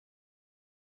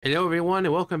Hello everyone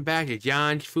and welcome back to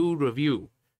John's Food Review.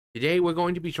 Today we're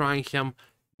going to be trying some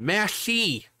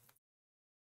Merci,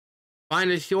 fine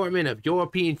assortment of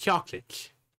European chocolates.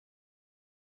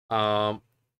 Um,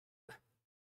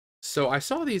 so I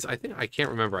saw these, I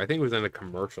can't remember, I think it was in a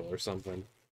commercial or something.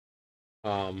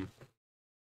 But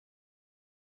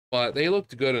they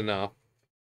looked good enough.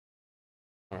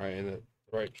 Alright, and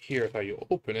right here is how you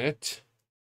open it.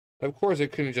 Of course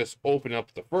it couldn't just open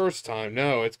up the first time.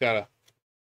 No, it's gotta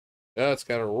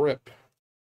rip.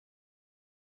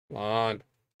 Come on.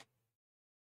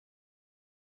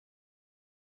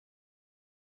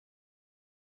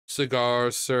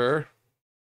 Cigars, sir.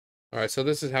 Alright, so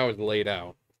this is how it's laid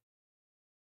out.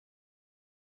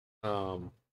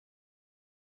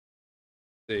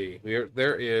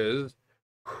 There is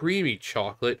creamy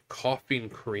chocolate, coffee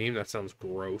and cream. That sounds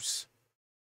gross.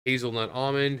 Hazelnut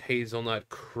almond, hazelnut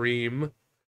cream,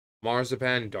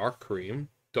 marzipan dark cream,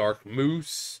 dark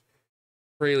mousse,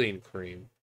 praline cream.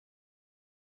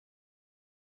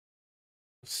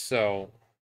 So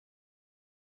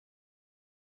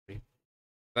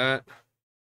that,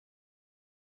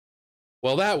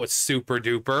 well, that was super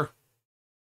duper.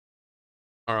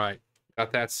 All right,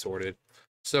 got that sorted.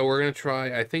 So we're gonna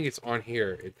try, I think it's on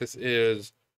here. This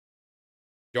is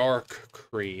dark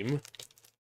cream.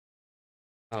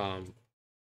 And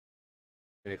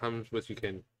it comes with, you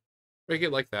can make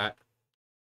it like that.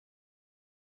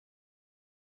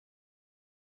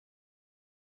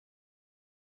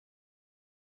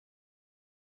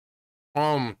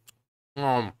 Um,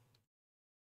 um,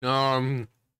 um,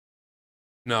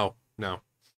 no, no.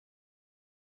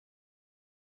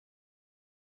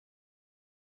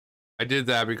 I did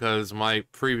that because my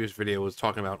previous video was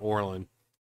talking about Orlin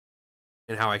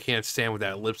and how I can't stand with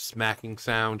that lip smacking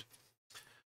sound.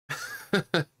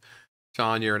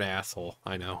 John, you're an asshole.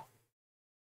 I know.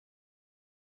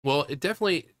 Well,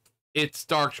 it's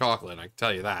dark chocolate, I can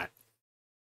tell you that.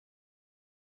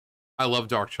 I love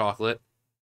dark chocolate.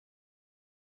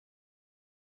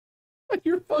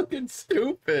 You're fucking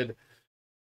stupid.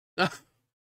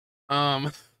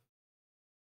 um,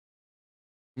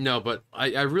 no, but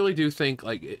I really do think,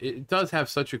 like, it does have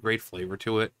such a great flavor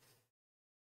to it.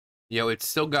 You know, it's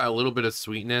still got a little bit of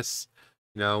sweetness,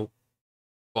 you know,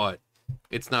 but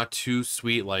it's not too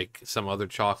sweet like some other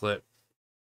chocolate.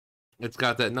 It's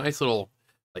got that nice little,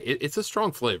 like, it's a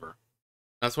strong flavor.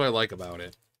 That's what I like about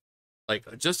it.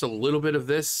 Like, just a little bit of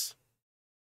this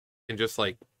can just,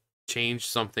 like, change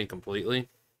something completely.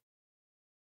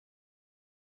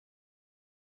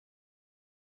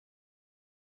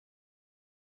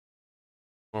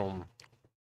 Um,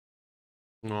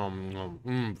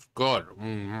 good.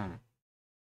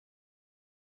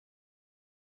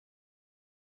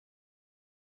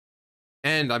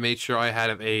 And I made sure I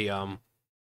had a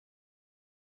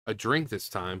drink this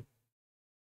time.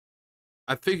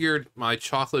 I figured my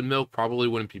chocolate milk probably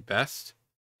wouldn't be best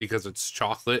because it's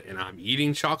chocolate and I'm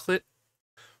eating chocolate.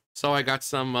 So I got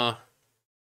some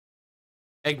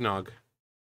eggnog.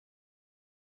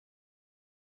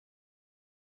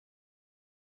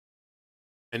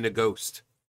 And a ghost.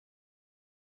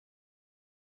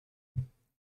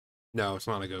 No, it's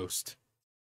not a ghost.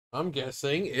 I'm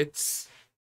guessing it's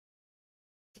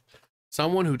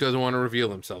someone who doesn't want to reveal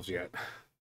themselves yet.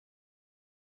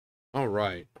 All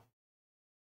right.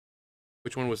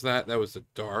 Which one was that? That was the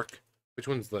dark. Which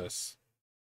one's this?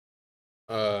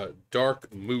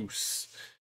 Dark mousse.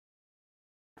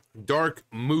 Dark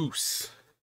mousse,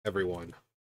 everyone.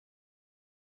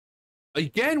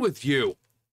 Again with you.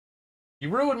 You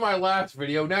ruined my last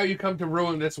video. Now you come to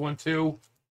ruin this one too.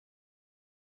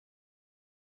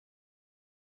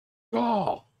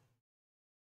 Oh.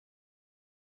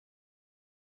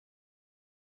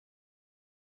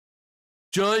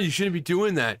 John, you shouldn't be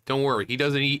doing that. Don't worry. He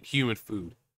doesn't eat human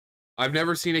food. I've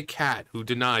never seen a cat who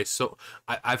denies. So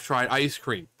I've tried ice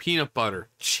cream, peanut butter,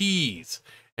 cheese.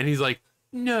 And he's like,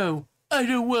 no, I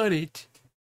don't want it.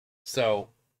 So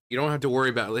you don't have to worry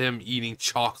about him eating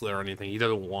chocolate or anything. He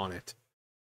doesn't want it.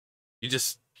 He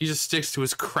just sticks to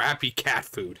his crappy cat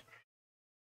food.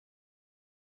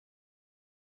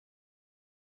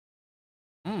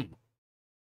 Hmm.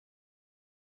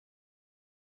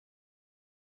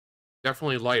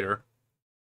 Definitely lighter.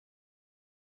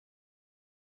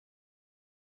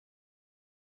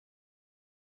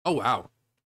 Oh wow.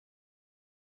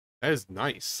 That is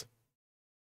nice.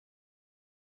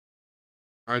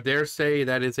 I dare say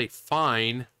that is a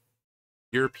fine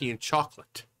European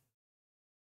chocolate.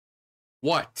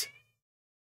 What?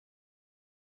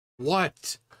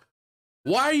 What?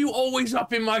 Why are you always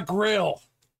up in my grill?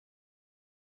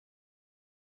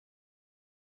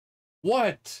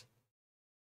 What?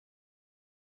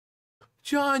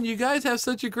 John, you guys have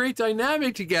such a great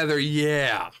dynamic together.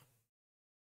 Yeah.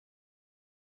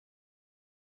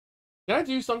 Can I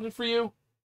do something for you?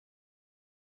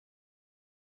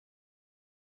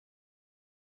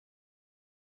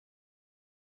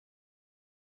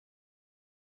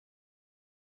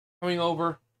 Coming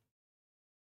over.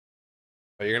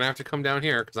 But you're gonna have to come down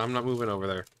here because I'm not moving over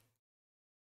there.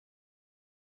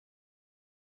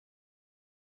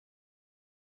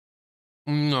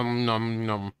 Num num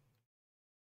num.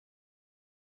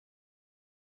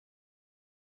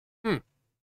 Hmm.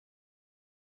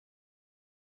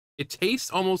 It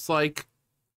tastes almost like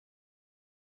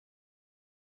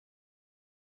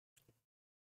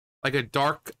a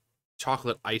dark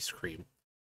chocolate ice cream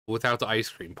without the ice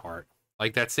cream part.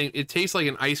 Like that same, it tastes like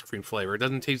an ice cream flavor. It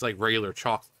doesn't taste like regular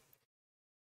chocolate.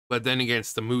 But then again,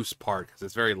 it's the mousse part because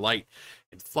it's very light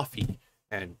and fluffy.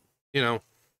 And, you know,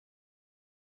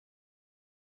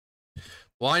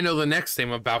 well, I know the next thing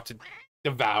I'm about to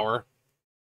devour.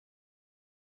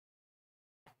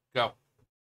 Go.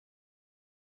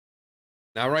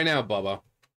 Not right now, Bubba.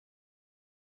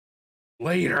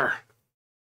 Later.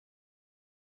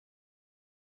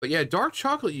 But yeah, dark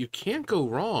chocolate, you can't go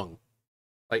wrong.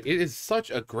 Like, it is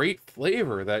such a great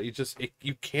flavor that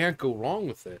you can't go wrong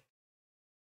with it.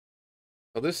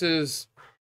 So this is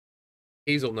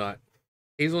hazelnut.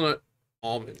 Hazelnut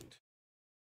almond.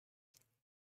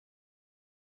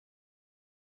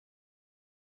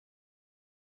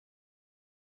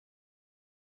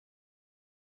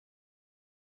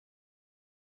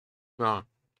 Nah.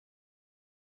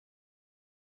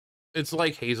 It's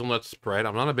like hazelnut spread.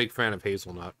 I'm not a big fan of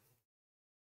hazelnut.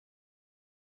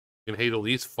 You can hate all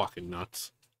these fucking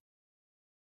nuts.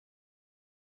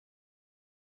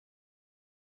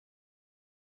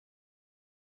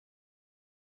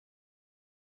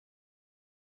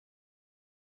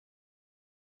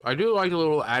 I do like a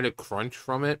little added crunch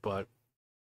from it, but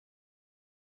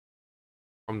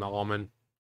from the almond.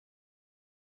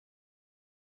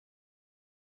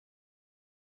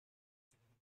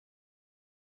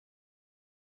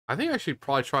 I think I should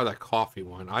probably try that coffee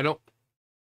one. I don't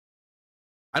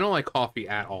like coffee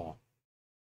at all.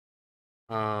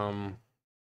 Um,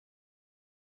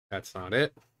 that's not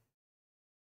it.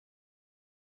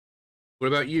 What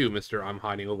about you, Mr. I'm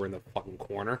hiding over in the fucking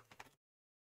corner?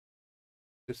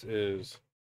 This is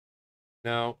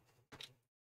no.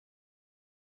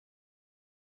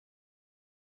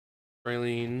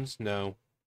 Pralines, no.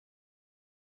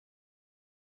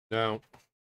 No.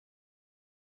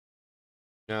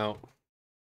 No.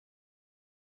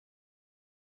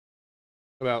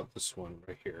 What about this one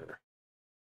right here?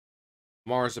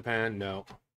 Marzipan, no.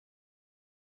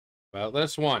 About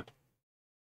this one.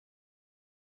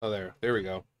 Oh, there we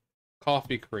go.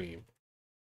 Coffee cream.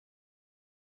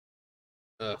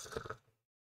 Ugh.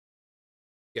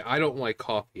 Yeah, I don't like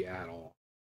coffee at all.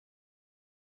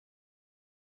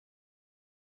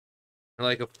 I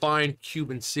like a fine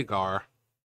Cuban cigar.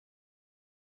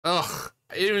 Ugh,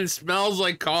 it even smells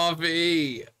like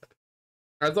coffee.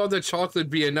 I thought the chocolate would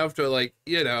be enough to, like,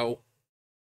 you know.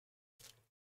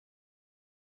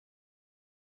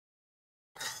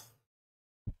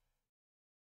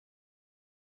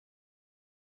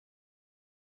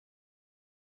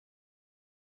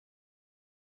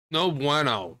 No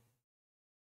bueno.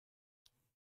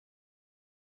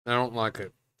 I don't like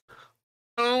it.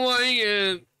 I don't like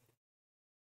it.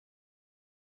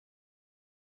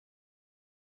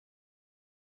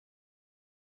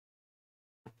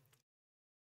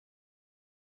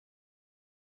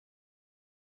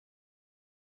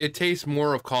 It tastes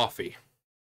more of coffee.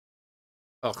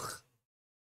 Ugh.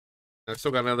 I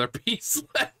still got another piece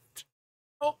left.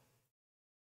 Oh,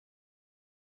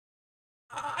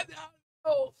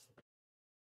 no.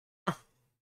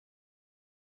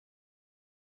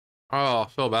 Oh,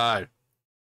 so bad.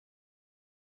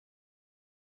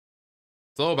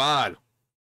 So bad.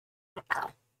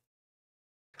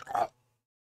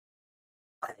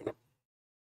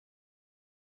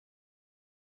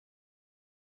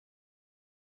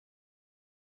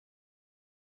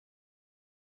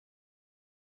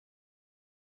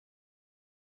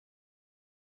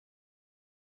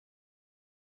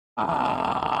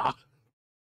 Ah.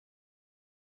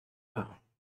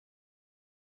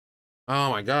 Oh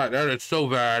my god, that is so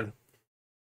bad.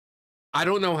 I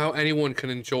don't know how anyone can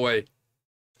enjoy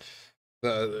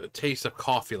the taste of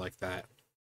coffee like that.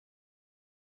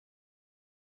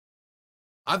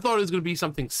 I thought it was gonna be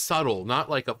something subtle, not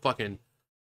like a fucking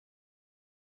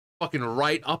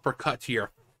right uppercut to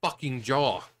your fucking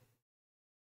jaw.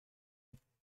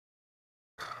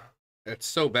 It's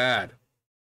so bad.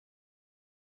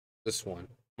 This one,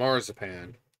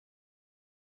 marzipan.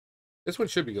 This one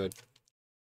should be good.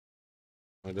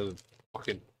 It doesn't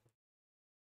fucking.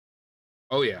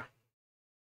 Oh yeah.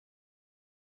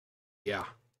 Yeah.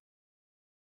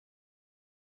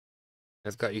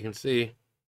 That's got you can see.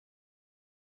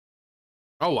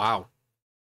 Oh wow.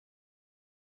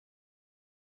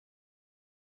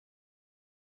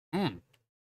 Hmm.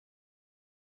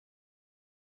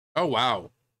 Oh wow.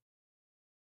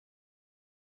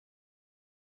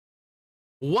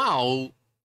 Wow.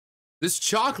 This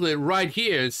chocolate right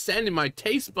here is sending my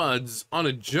taste buds on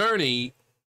a journey.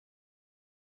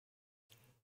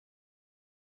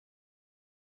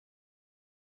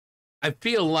 I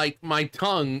feel like my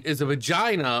tongue is a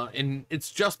vagina and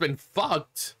it's just been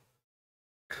fucked.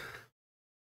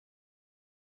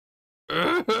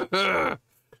 But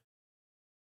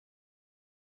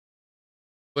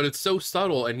it's so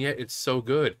subtle and yet it's so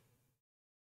good.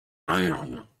 I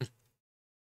don't know.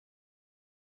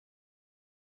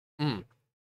 Mm.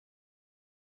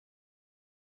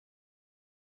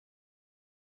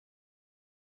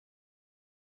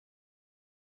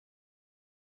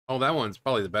 Oh, that one's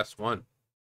probably the best one.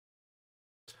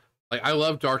 Like I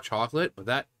love dark chocolate, but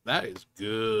that is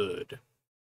good.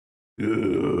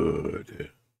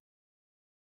 Good.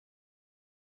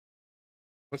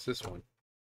 What's this one?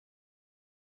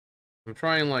 I'm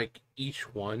trying like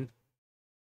each one,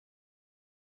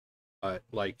 but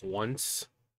like once.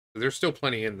 There's still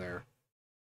plenty in there.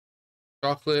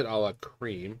 Chocolate a la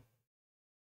cream.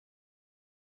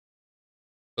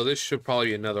 So this should probably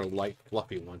be another light,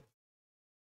 fluffy one.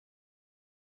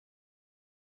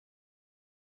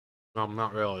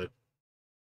 Not really.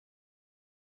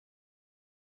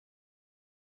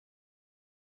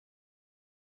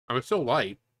 I mean, it's still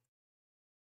light.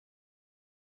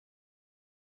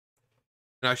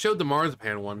 And I showed the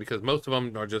marzipan one because most of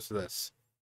them are just this.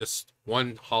 Just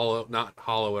one hollow, not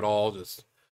hollow at all, just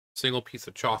single piece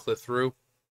of chocolate through.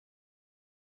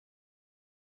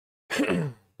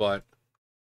 But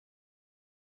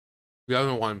the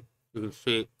other one, you can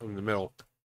see it in the middle.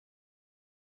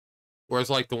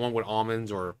 Whereas like the one with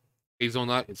almonds or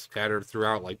hazelnut, it's scattered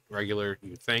throughout like regular,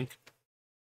 you think.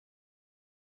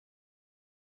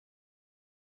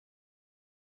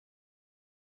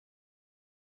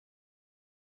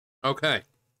 Okay.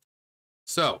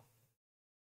 So,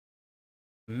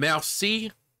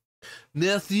 merci.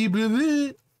 Merci,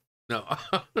 blah. No.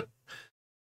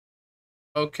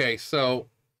 Okay, so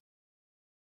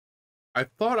I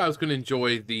thought I was going to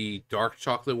enjoy the dark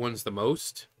chocolate ones the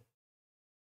most.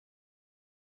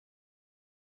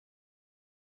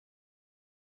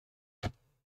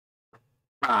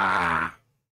 Ah!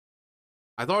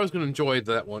 I thought I was going to enjoy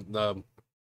that one, the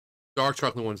dark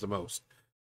chocolate ones the most.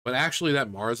 But actually,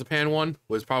 that marzipan one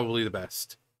was probably the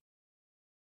best.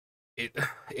 It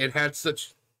it had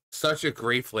such a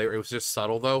great flavor. It was just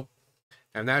subtle though,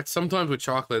 and that's sometimes with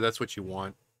chocolate, that's what you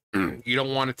want. You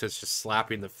don't want it to just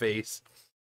slap you in the face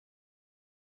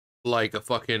like a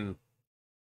fucking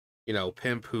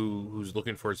pimp who's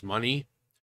looking for his money.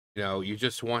 You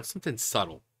just want something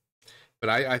subtle. But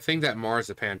I think that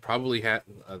marzipan probably had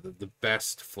the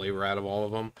best flavor out of all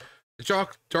of them. The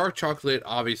dark chocolate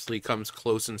obviously comes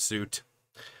close in suit.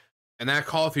 And that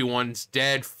coffee one's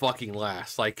dead fucking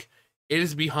last. Like, it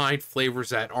is behind flavors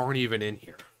that aren't even in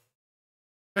here.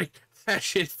 Like, that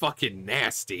shit's fucking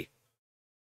nasty.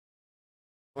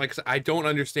 Like, I don't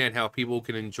understand how people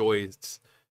can enjoy the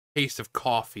taste of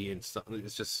coffee and stuff.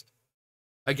 It's just,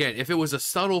 again, if it was a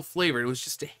subtle flavor, it was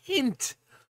just a hint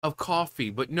of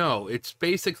coffee. But no, it's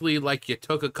basically like you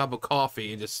took a cup of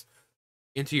coffee and just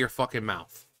into your fucking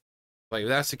mouth. Like, if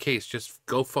that's the case, just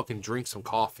go fucking drink some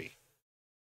coffee.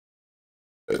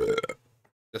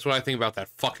 That's what I think about that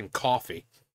fucking coffee.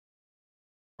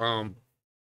 I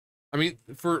mean,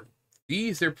 for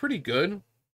these, they're pretty good.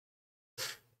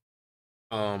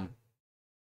 Um,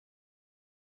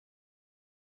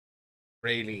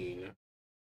 Raylene.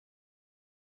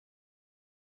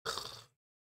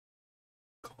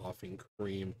 Coffee and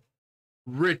cream.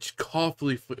 Rich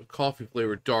coffee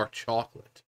flavored dark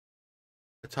chocolate.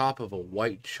 The top of a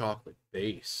white chocolate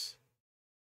base.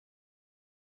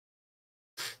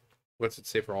 What's it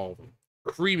say for all of them?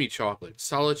 Creamy chocolate.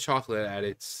 Solid chocolate at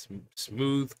its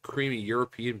smooth, creamy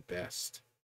European best.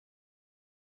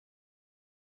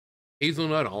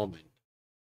 Hazelnut almond.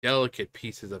 Delicate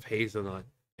pieces of hazelnut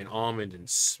and almond and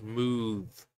smooth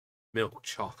milk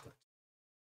chocolate.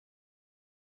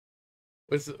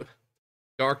 What's it?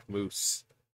 Dark mousse.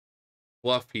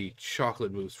 Fluffy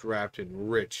chocolate mousse wrapped in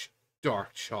rich,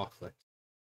 dark chocolate.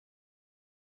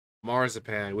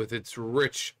 Marzipan with its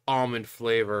rich almond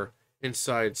flavor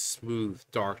inside smooth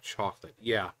dark chocolate.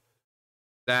 Yeah.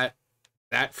 That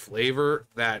flavor,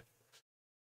 that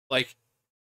Like,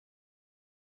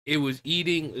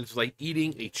 it's like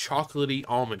eating a chocolatey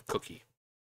almond cookie.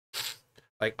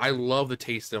 Like, I love the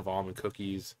taste of almond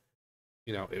cookies.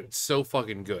 You know, it's so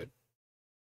fucking good.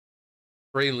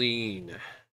 Praline.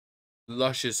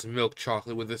 Luscious milk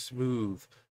chocolate with a smooth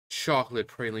chocolate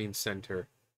praline center.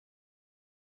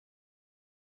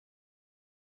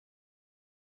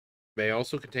 May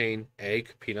also contain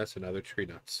egg, peanuts, and other tree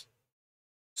nuts.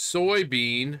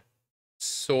 Soybean.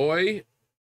 Soy.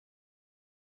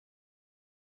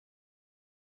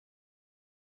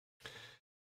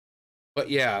 But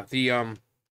yeah,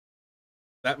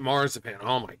 that marzipan.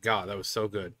 Oh my god, that was so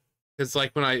good. Because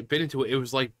like when I bit into it, it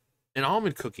was like an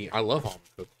almond cookie. I love almond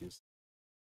cookies.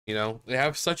 You know, they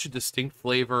have such a distinct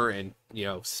flavor and, you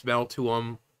know, smell to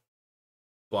them.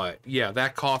 But yeah,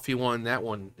 that coffee one, that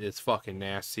one is fucking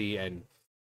nasty. And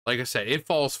like I said, it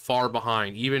falls far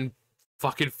behind even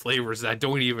fucking flavors that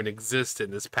don't even exist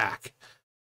in this pack.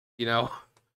 You know,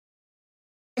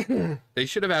 they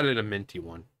should have added a minty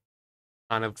one,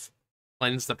 kind of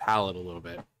cleanse the palate a little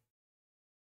bit.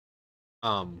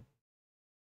 Um,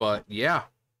 but yeah,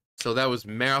 so that was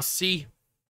Merci.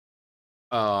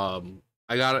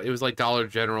 I got it. It was like Dollar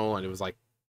General, and it was like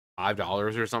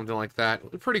 $5 or something like that.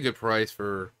 A pretty good price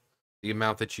for the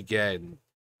amount that you get and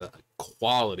the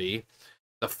quality.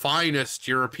 The finest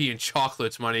European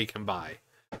chocolates money can buy.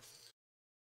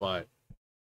 But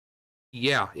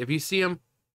yeah, if you see them,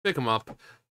 pick them up.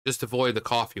 Just avoid the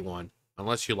coffee one,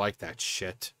 unless you like that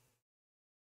shit.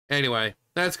 Anyway,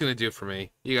 that's gonna do it for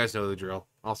me. You guys know the drill.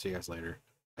 I'll see you guys later.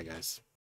 Bye, guys.